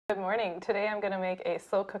Good morning. Today I'm going to make a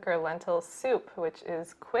slow cooker lentil soup, which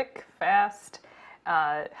is quick, fast,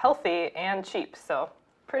 healthy, and cheap. So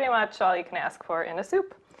pretty much all you can ask for in a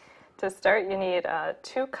soup. To start, you need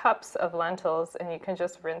 2 cups of lentils, and you can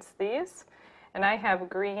just rinse these. And I have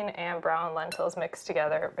green and brown lentils mixed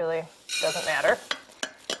together. It really doesn't matter.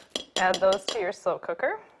 Add those to your slow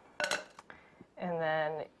cooker. And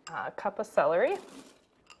then a cup of celery,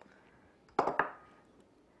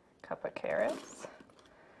 cup of carrots,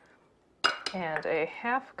 and a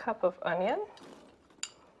half cup of onion.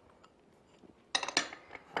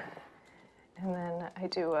 And then I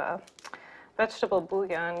do a vegetable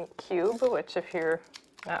bouillon cube, which if you're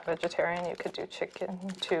not vegetarian, you could do chicken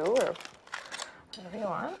too, or whatever you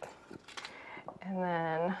want. And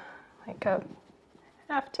then like a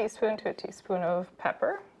half teaspoon to a teaspoon of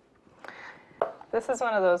pepper. This is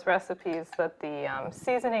one of those recipes that the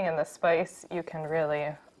seasoning and the spice you can really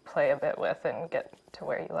play a bit with and get to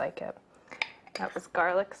where you like it. That was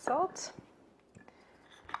garlic salt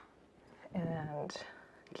and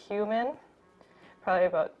cumin, probably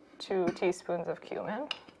about 2 teaspoons of cumin,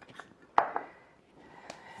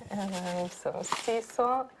 and then some sea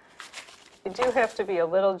salt. You do have to be a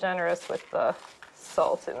little generous with the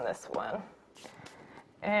salt in this one,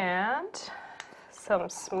 and some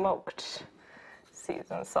smoked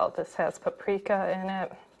seasoned salt. This has paprika in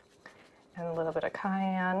it and a little bit of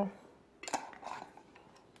cayenne.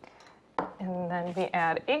 And then we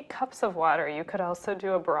add 8 cups of water. You could also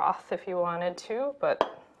do a broth if you wanted to, but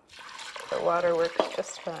the water works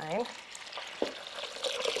just fine.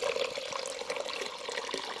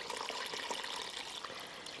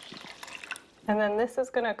 And then this is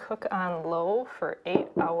going to cook on low for 8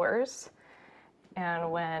 hours.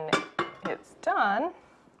 And when it's done,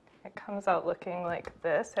 it comes out looking like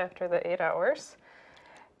this after the 8 hours.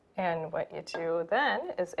 And what you do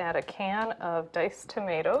then is add a can of diced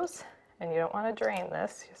tomatoes. And you don't want to drain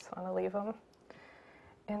this, you just want to leave them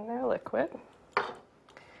in their liquid.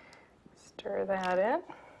 Stir that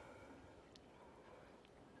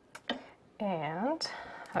in. And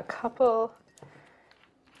a couple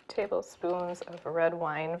tablespoons of red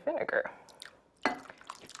wine vinegar.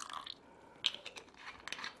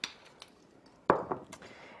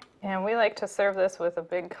 And we like to serve this with a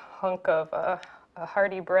big hunk of a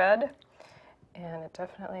hearty bread. And it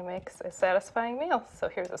definitely makes a satisfying meal. So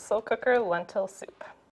here's a slow cooker lentil soup.